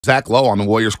Zach Lowe on the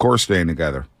Warriors court staying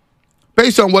together.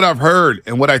 Based on what I've heard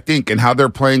and what I think and how they're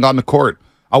playing on the court,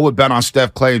 I would bet on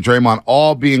Steph, Clay, and Draymond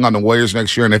all being on the Warriors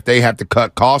next year. And if they have to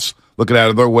cut costs, looking at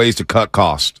other ways to cut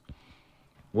costs.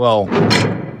 Well,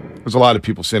 there's a lot of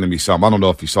people sending me something. I don't know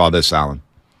if you saw this, Alan.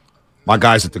 My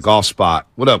guys at the golf spot.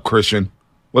 What up, Christian?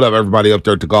 What up, everybody up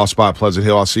there at the golf spot, Pleasant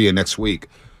Hill? I'll see you next week.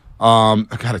 I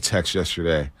got a text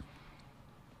yesterday.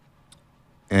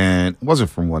 And it wasn't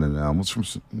from one of them. It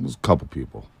was a couple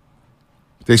people.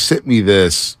 They sent me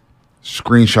this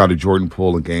screenshot of Jordan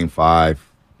Poole in Game 5.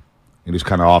 And he's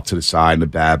kind of off to the side in the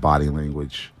bad body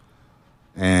language.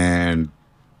 And,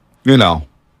 the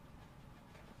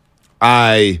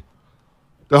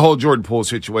whole Jordan Poole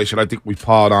situation, I think we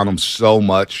pawed on him so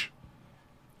much.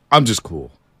 I'm just cool.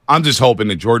 I'm just hoping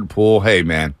that Jordan Poole, hey,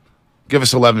 man, give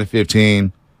us 11 to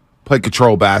 15, play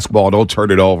control basketball, don't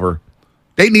turn it over.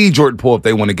 They need Jordan Poole if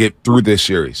they want to get through this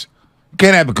series. You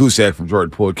can't have a goose egg from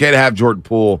Jordan Poole. You can't have Jordan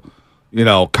Poole,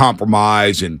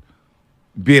 compromise and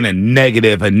being a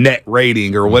negative, a net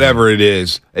rating or whatever it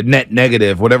is, a net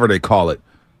negative, whatever they call it.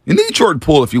 You need Jordan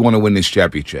Poole if you want to win this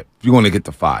championship, if you want to get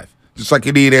to 5. Just like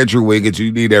you need Andrew Wiggins,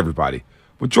 you need everybody.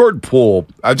 But Jordan Poole,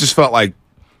 I just felt like,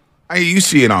 you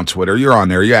see it on Twitter. You're on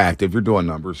there. You're active. You're doing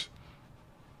numbers.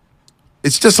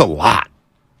 It's just a lot.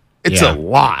 It's a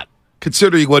lot,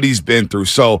 considering what he's been through.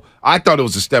 So I thought it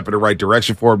was a step in the right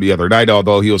direction for him the other night,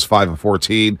 although he was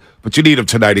 5-14. But you need him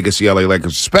tonight against the LA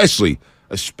Lakers, especially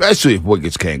if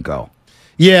Wiggins can't go.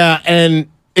 Yeah, and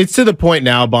it's to the point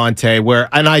now, Bonte, where,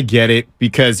 and I get it,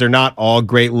 because they're not all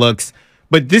great looks,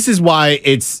 but this is why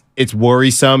it's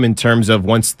worrisome in terms of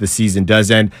once the season does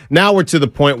end. Now we're to the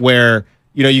point where,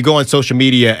 you go on social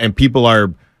media and people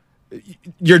are,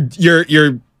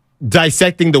 you're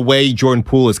dissecting the way Jordan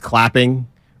Poole is clapping,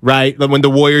 right? When the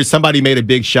Warriors, somebody made a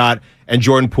big shot and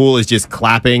Jordan Poole is just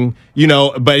clapping,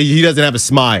 but he doesn't have a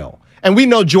smile. And we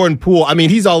know Jordan Poole,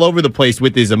 he's all over the place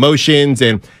with his emotions,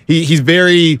 and he's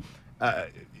very,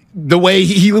 the way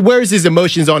he wears his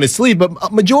emotions on his sleeve,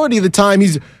 but majority of the time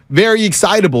he's very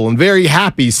excitable and very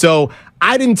happy. So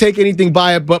I didn't take anything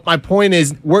by it, but my point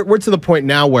is we're to the point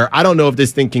now where I don't know if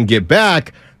this thing can get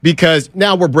back, because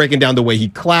now we're breaking down the way he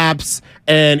claps,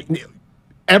 and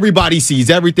everybody sees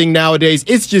everything nowadays.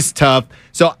 It's just tough.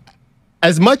 So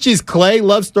as much as Clay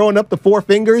loves throwing up the 4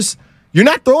 fingers, you're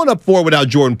not throwing up 4 without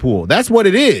Jordan Poole. That's what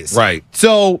it is. Right.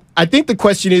 So I think the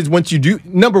question is, once you do,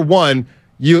 number one,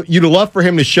 you'd love for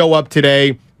him to show up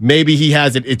today. Maybe he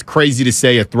has it. It's crazy to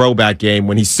say a throwback game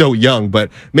when he's so young, but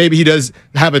maybe he does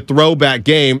have a throwback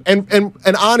game. And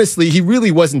honestly, he really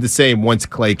wasn't the same once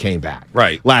Clay came back.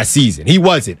 Right. Last season. He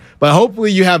wasn't. But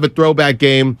hopefully you have a throwback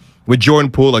game with Jordan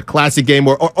Poole, a classic game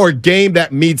or a game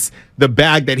that meets the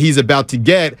bag that he's about to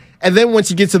get. And then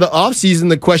once you get to the offseason,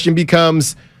 the question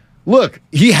becomes, look,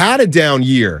 he had a down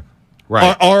year.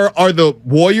 Right. Are the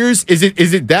Warriors, is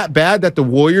it that bad that the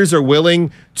Warriors are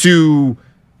willing to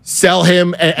sell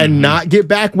him and not get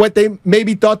back what they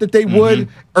maybe thought that they would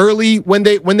early when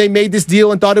they made this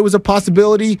deal and thought it was a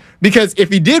possibility? Because if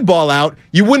he did ball out,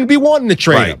 you wouldn't be wanting to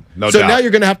trade him. No so doubt. Now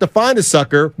you're going to have to find a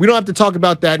sucker. We don't have to talk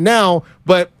about that now,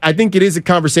 but I think it is a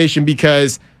conversation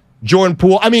because Jordan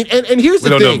Poole, and here's the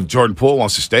thing. We don't know if Jordan Poole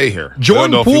wants to stay here.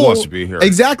 Jordan we don't know Poole, if he wants to be here.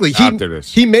 Exactly. After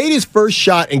this. He made his first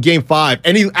shot in Game 5,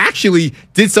 and he actually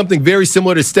did something very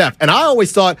similar to Steph. And I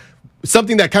always thought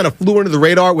something that kind of flew under the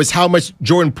radar was how much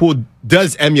Jordan Poole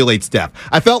does emulate Steph.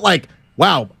 I felt like,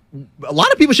 wow, a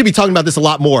lot of people should be talking about this a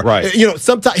lot more. Right.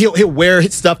 Sometimes he'll wear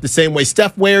his stuff the same way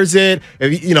Steph wears it.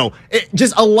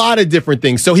 Just a lot of different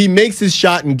things. So he makes his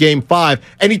shot in Game 5,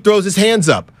 and he throws his hands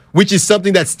up, which is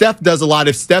something that Steph does a lot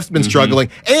if Steph's been struggling,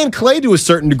 and Clay to a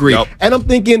certain degree. Yep. And I'm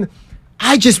thinking,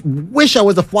 I just wish I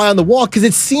was a fly on the wall, because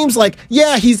it seems like,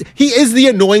 yeah, he is the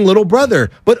annoying little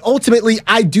brother, but ultimately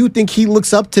I do think he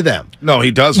looks up to them. No, he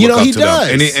does look up to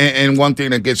does. them. And one thing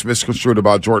that gets misconstrued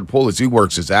about Jordan Poole is he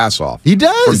works his ass off. He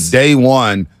does. From day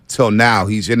one till now,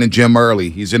 he's in the gym early.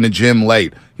 He's in the gym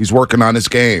late. He's working on his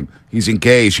game. He's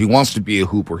engaged. He wants to be a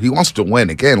hooper. He wants to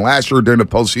win. Again, last year during the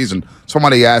postseason,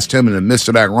 somebody asked him in the midst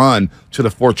of that run to the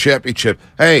 4th championship,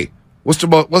 hey, what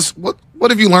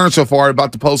have you learned so far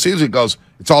about the postseason? He goes,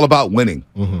 it's all about winning.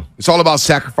 It's all about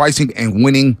sacrificing and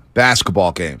winning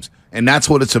basketball games. And that's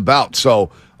what it's about. So,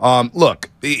 look,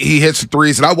 he hits the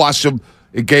threes, and I watched him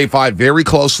in Game 5 very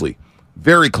closely.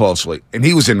 And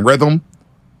he was in rhythm.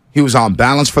 He was on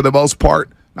balance for the most part.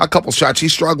 Not a couple shots.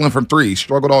 He's struggling from three. He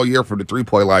struggled all year from the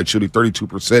three-point line, shooting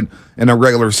 32% in a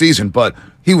regular season. But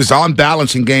he was on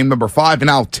balance in game number 5, and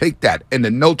I'll take that. And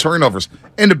the no turnovers.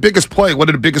 And the biggest play, one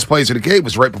of the biggest plays of the game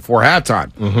was right before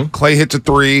halftime. Klay hits a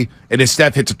three, and then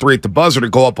Steph hits a three at the buzzer to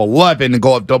go up 11 and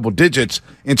go up double digits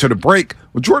into the break.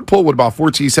 Well, Jordan Poole, with about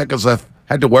 14 seconds left,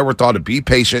 had the wherewithal to be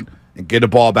patient and get the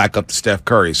ball back up to Steph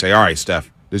Curry. Say, all right,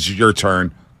 Steph, this is your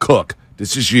turn. Cook,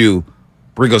 this is you.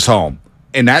 Bring us home.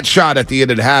 And that shot at the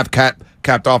end of the half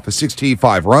capped off a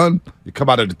 16-5 run. You come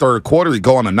out of the third quarter, you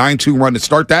go on a 9-2 run to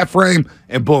start that frame,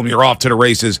 and boom, you're off to the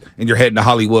races, and you're heading to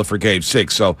Hollywood for Game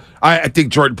 6. So I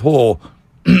think Jordan Poole,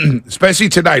 especially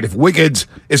tonight, if Wiggins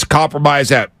is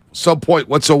compromised at some point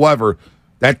whatsoever,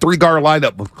 that three-guard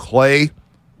lineup with Klay,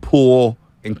 Poole,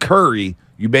 and Curry,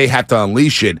 you may have to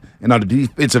unleash it. And on the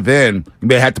defensive end, you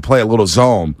may have to play a little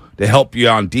zone to help you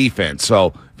on defense.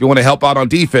 So if you want to help out on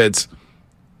defense,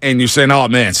 and you're saying, oh,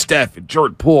 man, Steph and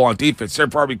Jordan Poole on defense, they're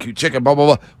barbecue chicken, blah,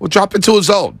 blah, blah. Well, drop into a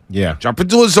zone. Yeah. Jump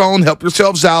into a zone, help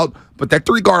yourselves out. But that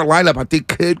three-guard lineup, I think,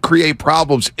 could create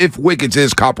problems if Wiggins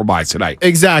is compromised tonight.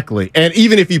 Exactly. And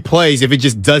even if he plays, if it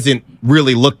just doesn't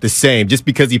really look the same, just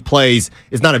because he plays,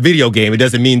 it's not a video game. It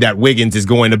doesn't mean that Wiggins is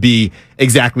going to be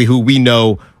exactly who we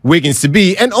know Wiggins to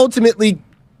be. And ultimately,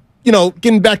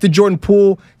 getting back to Jordan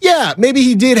Poole, yeah, maybe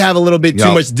he did have a little bit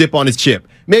too much dip on his chip.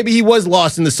 Maybe he was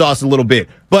lost in the sauce a little bit.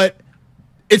 But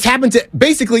it's happened to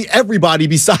basically everybody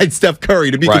besides Steph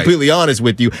Curry, to be completely honest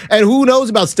with you. And who knows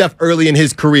about Steph early in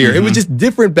his career? It was just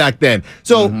different back then.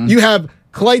 So you have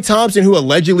Klay Thompson, who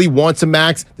allegedly wants a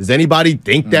max. Does anybody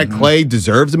think that Klay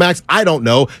deserves a max? I don't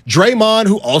know. Draymond,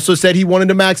 who also said he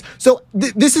wanted a max. So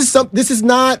this is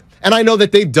not, and I know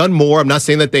that they've done more. I'm not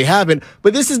saying that they haven't,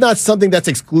 but this is not something that's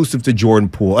exclusive to Jordan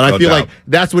Poole. And I feel like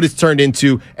that's what it's turned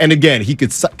into. And again, he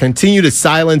could continue to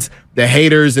silence the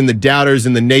haters and the doubters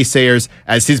and the naysayers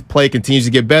as his play continues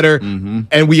to get better.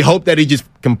 And we hope that he just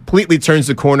completely turns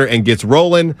the corner and gets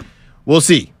rolling. We'll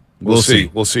see. We'll see.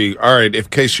 We'll see. All right. In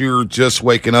case you're just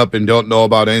waking up and don't know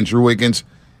about Andrew Wiggins,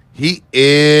 he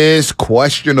is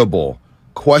questionable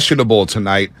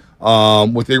tonight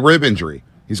with a rib injury.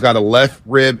 He's got a left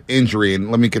rib injury, and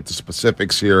let me get the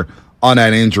specifics here on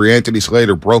that injury. Anthony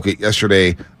Slater broke it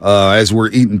yesterday as we're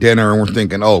eating dinner, and we're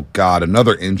thinking, oh, God,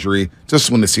 another injury, just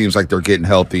when it seems like they're getting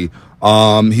healthy.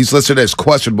 He's listed as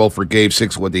questionable for Game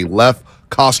 6 with a left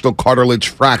costal cartilage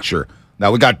fracture.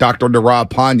 Now, we got Dr. Narad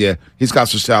Panya. He's got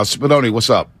some sounds. Spinoni, what's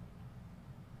up?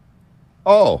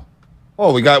 Oh,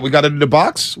 we got it in the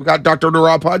box? We got Dr.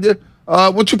 Narad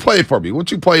Panya? What you play for me?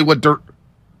 What you play with dirt?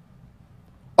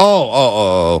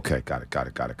 Oh, okay. Got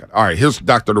it. All right, here's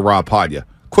Dr. Narad Panya.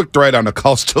 Quick thread on the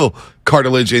costal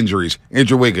cartilage injuries.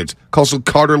 Andrew Wiggins. Costal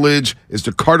cartilage is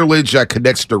the cartilage that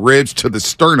connects the ribs to the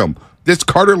sternum. This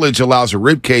cartilage allows a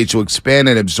rib cage to expand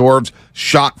and absorbs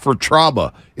shock for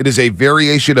trauma. It is a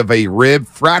variation of a rib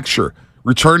fracture.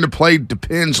 Return to play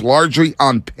depends largely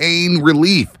on pain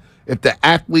relief. If the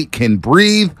athlete can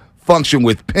breathe, function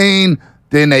with pain,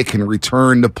 then they can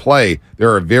return to play.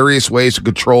 There are various ways to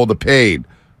control the pain.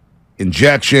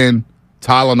 Injection,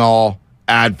 Tylenol,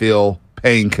 Advil,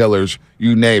 painkillers,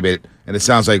 you name it. And it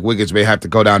sounds like Wiggins may have to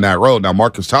go down that road. Now,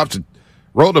 Marcus Thompson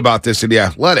wrote about this in The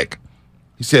Athletic.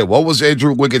 He said, what was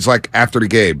Andrew Wiggins like after the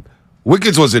game?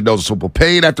 Wiggins was in noticeable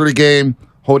pain after the game,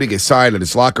 holding his side in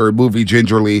his locker, moving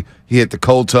gingerly. He hit the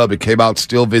cold tub and came out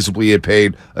still visibly in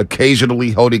pain, occasionally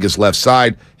holding his left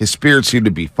side. His spirits seemed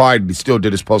to be fine, and he still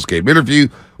did his post-game interview.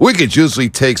 Wiggins usually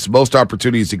takes most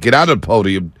opportunities to get out of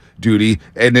podium duty,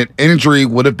 and an injury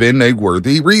would have been a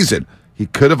worthy reason. He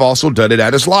could have also done it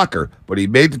at his locker, but he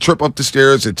made the trip up the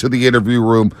stairs and to the interview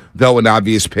room, though in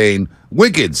obvious pain.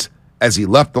 Wiggins, as he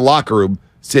left the locker room,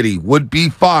 said he would be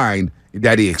fine and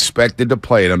that he expected to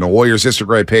play. And on the Warriors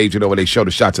Instagram page, when they showed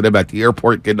the shots of him at the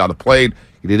airport getting on the plane,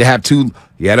 he didn't have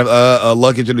he had a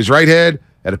luggage in his right hand,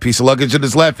 had a piece of luggage in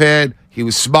his left hand. He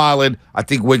was smiling. I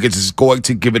think Wiggins is going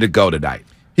to give it a go tonight.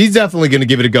 He's definitely going to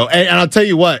give it a go. And I'll tell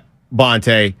you what,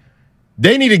 Bonte,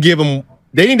 they need to give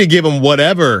him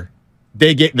whatever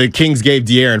the Kings gave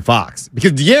De'Aaron Fox,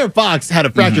 because De'Aaron Fox had a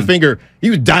fractured finger. He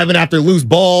was diving after loose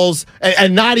balls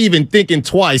and not even thinking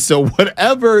twice. So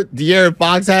whatever De'Aaron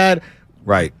Fox had,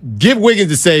 give Wiggins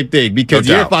the same thing, because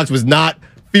De'Aaron Fox was not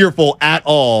fearful at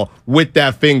all with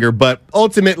that finger. But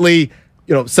ultimately,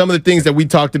 some of the things that we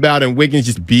talked about, and Wiggins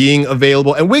just being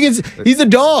available. And Wiggins, he's a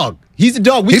dog. He's a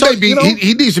dog.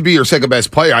 He needs to be your second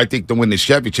best player, I think, to win this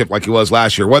championship like he was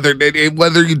last year. Whether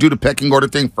you do the pecking order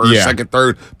thing first, second,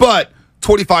 third, but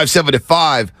 25, 7, and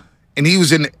 5, and he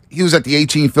was at the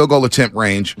 18 field goal attempt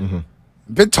range.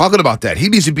 been talking about that. He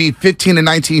needs to be 15 and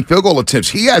 19 field goal attempts.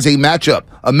 He has a matchup,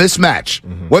 a mismatch.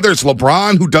 Whether it's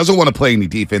LeBron, who doesn't want to play any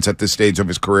defense at this stage of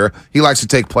his career, he likes to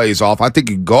take plays off. I think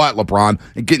you can go at LeBron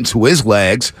and get into his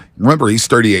legs. Remember, he's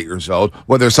 38 years old.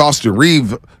 Whether it's Austin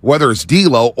Reeves, whether it's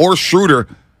D'Lo or Schroeder,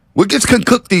 Wiggins can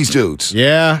cook these dudes.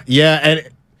 Yeah, and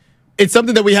it's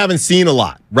something that we haven't seen a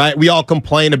lot, right? We all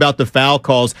complain about the foul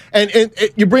calls. And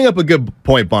you bring up a good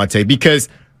point, Bonte, because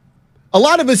a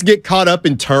lot of us get caught up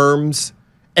in terms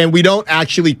and we don't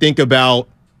actually think about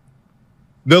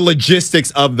the logistics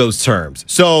of those terms.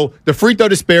 So the free throw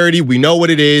disparity, we know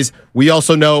what it is. We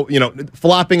also know,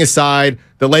 flopping aside,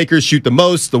 the Lakers shoot the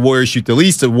most, the Warriors shoot the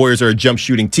least. The Warriors are a jump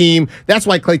shooting team. That's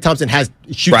why Klay Thompson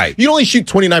shoots. Right. You only shoot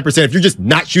 29% if you're just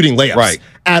not shooting layups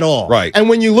at all. Right. And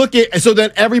when you look at, so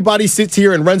then everybody sits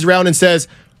here and runs around and says,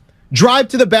 drive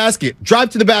to the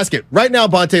basket. Right now,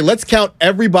 Bonte, let's count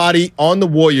everybody on the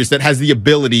Warriors that has the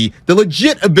ability, the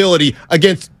legit ability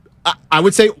against, I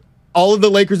would say, all of the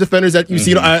Lakers defenders that you've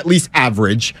seen are at least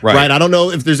average, right? I don't know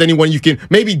if there's anyone you can,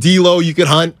 maybe D'Lo you could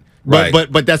hunt,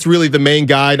 but that's really the main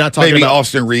guy. Not talking maybe about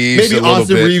Austin Reeves. Maybe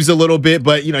Austin Reeves a little bit,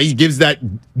 but he gives that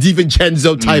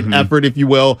DiVincenzo type effort, if you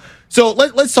will. So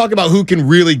let's talk about who can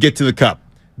really get to the cup.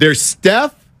 There's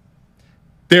Steph,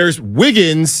 there's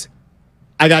Wiggins.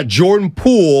 I got Jordan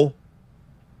Poole.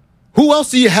 Who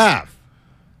else do you have?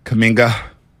 Kuminga.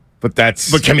 But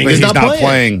Kuminga's he's not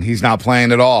playing. He's not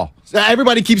playing at all.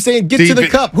 Everybody keeps saying, get to the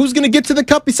cup. Who's going to get to the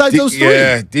cup besides those three?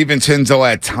 Yeah, DiVincenzo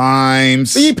at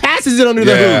times. He passes it under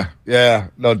the hoop. Yeah,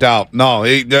 no doubt. No,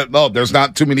 there's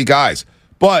not too many guys.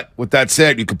 But with that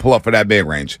said, you can pull up for that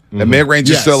mid-range. The mid-range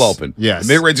is still open. Yes.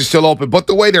 The mid-range is still open. But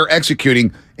the way they're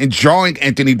executing and drawing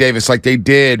Anthony Davis like they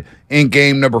did in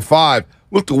game number 5,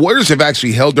 look, the Warriors have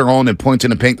actually held their own in points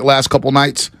in the paint the last couple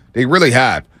nights. They really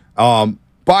have.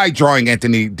 By drawing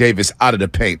Anthony Davis out of the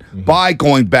paint, by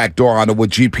going backdoor on it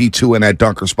with GP2 in that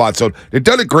dunker spot. So they've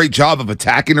done a great job of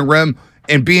attacking the rim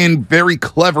and being very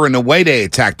clever in the way they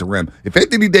attack the rim. If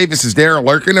Anthony Davis is there and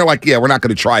lurking, they're like, yeah, we're not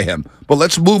going to try him. But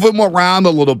let's move him around a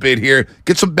little bit here,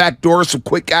 get some backdoors, some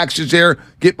quick actions there,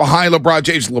 get behind LeBron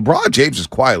James. LeBron James has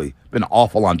quietly been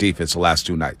awful on defense the last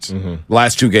 2 nights. The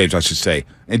last 2 games, I should say.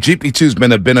 And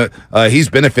GP2's he's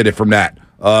benefited from that.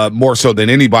 More so than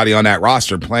anybody on that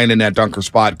roster, playing in that dunker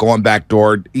spot, going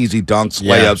backdoor, easy dunks,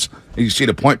 layups. And you see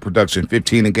the point production,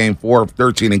 15 in game 4,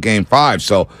 13 in game 5.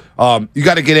 So you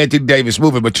got to get Anthony Davis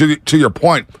moving. But to your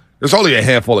point, there's only a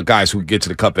handful of guys who can get to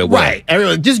the cup at will. Right.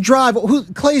 Everyone, just drive.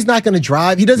 Clay's not going to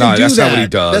drive. He doesn't do that. That's not what he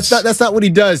does. That's not what he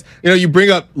does. You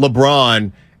bring up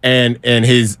LeBron and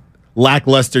his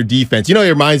lackluster defense. It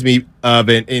reminds me of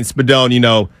in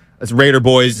Spadone, as Raider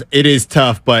boys, it is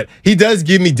tough, but he does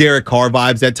give me Derek Carr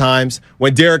vibes at times.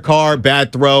 When Derek Carr,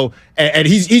 bad throw, and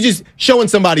he's just showing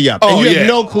somebody up. And you have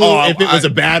no clue if it was a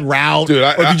bad route or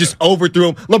if you just overthrew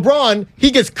him. LeBron, he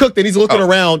gets cooked and he's looking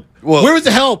around. Well, where was the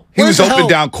help? He was open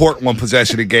down court one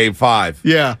possession in game 5.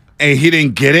 Yeah. And he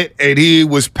didn't get it, and he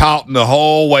was pouting the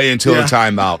whole way until the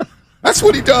timeout. That's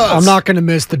what he does. I'm not going to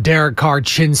miss the Derek Carr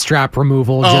chin strap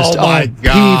removal. Just peeved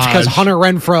because Hunter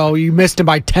Renfrow, you missed him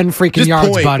by 10 freaking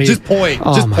yards, buddy. Just point.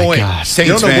 Oh my point. gosh. You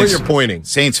don't know where you're pointing.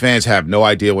 Saints fans have no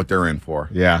idea what they're in for.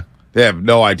 Yeah. They have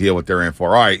no idea what they're in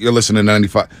for. All right, you're listening to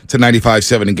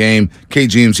 95.7 The Game,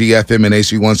 KGMZ FM and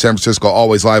AC1 San Francisco,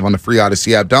 always live on the free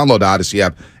Odyssey app. Download the Odyssey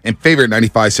app and favorite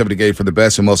 95.7 The Game for the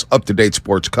best and most up-to-date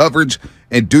sports coverage.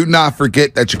 And do not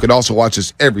forget that you can also watch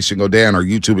us every single day on our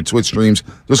YouTube and Twitch streams.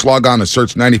 Just log on and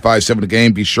search 95.7 The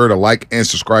Game. Be sure to like and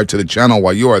subscribe to the channel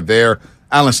while you are there.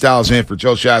 Alan Styles in for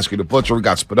Joe Shasky, the Butcher. We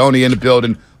got Spadoni in the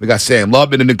building. We got Sam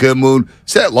Lubman in a good mood.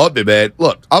 Sam Lubman, man.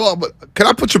 Look, can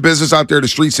I put your business out there in the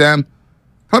street, Sam?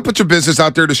 Can I put your business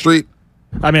out there in the street?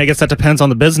 I mean, I guess that depends on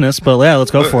the business, but yeah, let's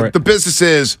go for it. The business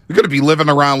is you're going to be living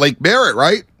around Lake Merritt,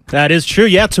 right? That is true.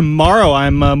 Yeah, tomorrow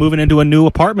I'm moving into a new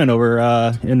apartment over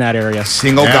in that area.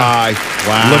 Single guy,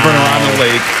 living around the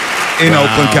lake in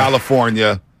Oakland,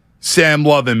 California. Sam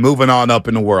Lovin moving on up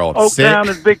in the world. Oaktown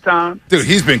is big time. Dude,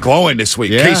 he's been glowing this week.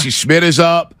 Yeah. Casey Schmidt is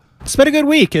up. It's been a good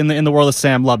week in the world of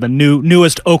Sam Lubman,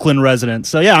 newest Oakland resident.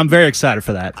 So yeah, I'm very excited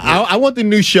for that. I want the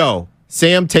new show.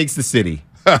 Sam Takes the City.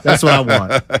 That's what I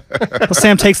want. Well,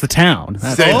 Sam takes the town.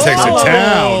 Sam takes the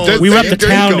town. We rep the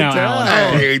town now,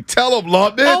 Alan. Hey, tell him,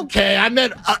 Lubman. Okay, I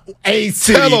meant a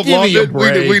city. Tell him, Give me a Lubman.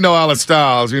 break. We know Alan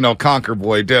Styles, Conquer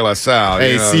Boy, De La Salle.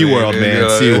 Hey, SeaWorld, man.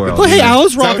 SeaWorld. Well, hey, I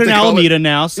was Is that what rocking they call Alameda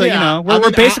now, so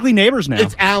we're basically neighbors now.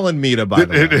 It's Alameda, by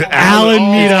the way.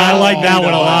 Alameda, I like that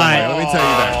one a lot. Let me tell you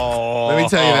that. Let me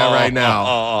tell you that right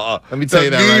now. Let me tell you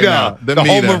that Mita, right now. the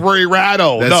home of Ray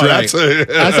Ratto. That's right.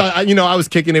 I was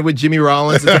kicking it with Jimmy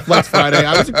Rollins. It's a Flex Friday.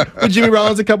 I was with Jimmy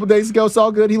Rollins a couple days ago. It's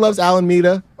all good. He loves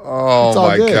Alameda. Oh, It's all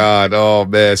my good. God. Oh,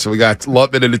 man. So we got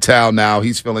Lutman in the town now.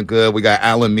 He's feeling good. We got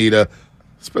Alameda.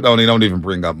 Spadoni, don't even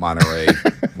bring up Monterey.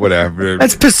 Whatever.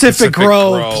 That's Pacific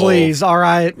Grove, please. All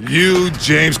right. You,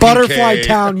 James Butterfly Kincaid.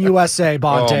 Town, USA,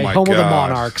 Bonte. Oh, my home of the gosh.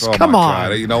 Monarchs. Oh, Come my on.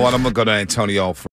 God. You know what? I'm going to go to Antonio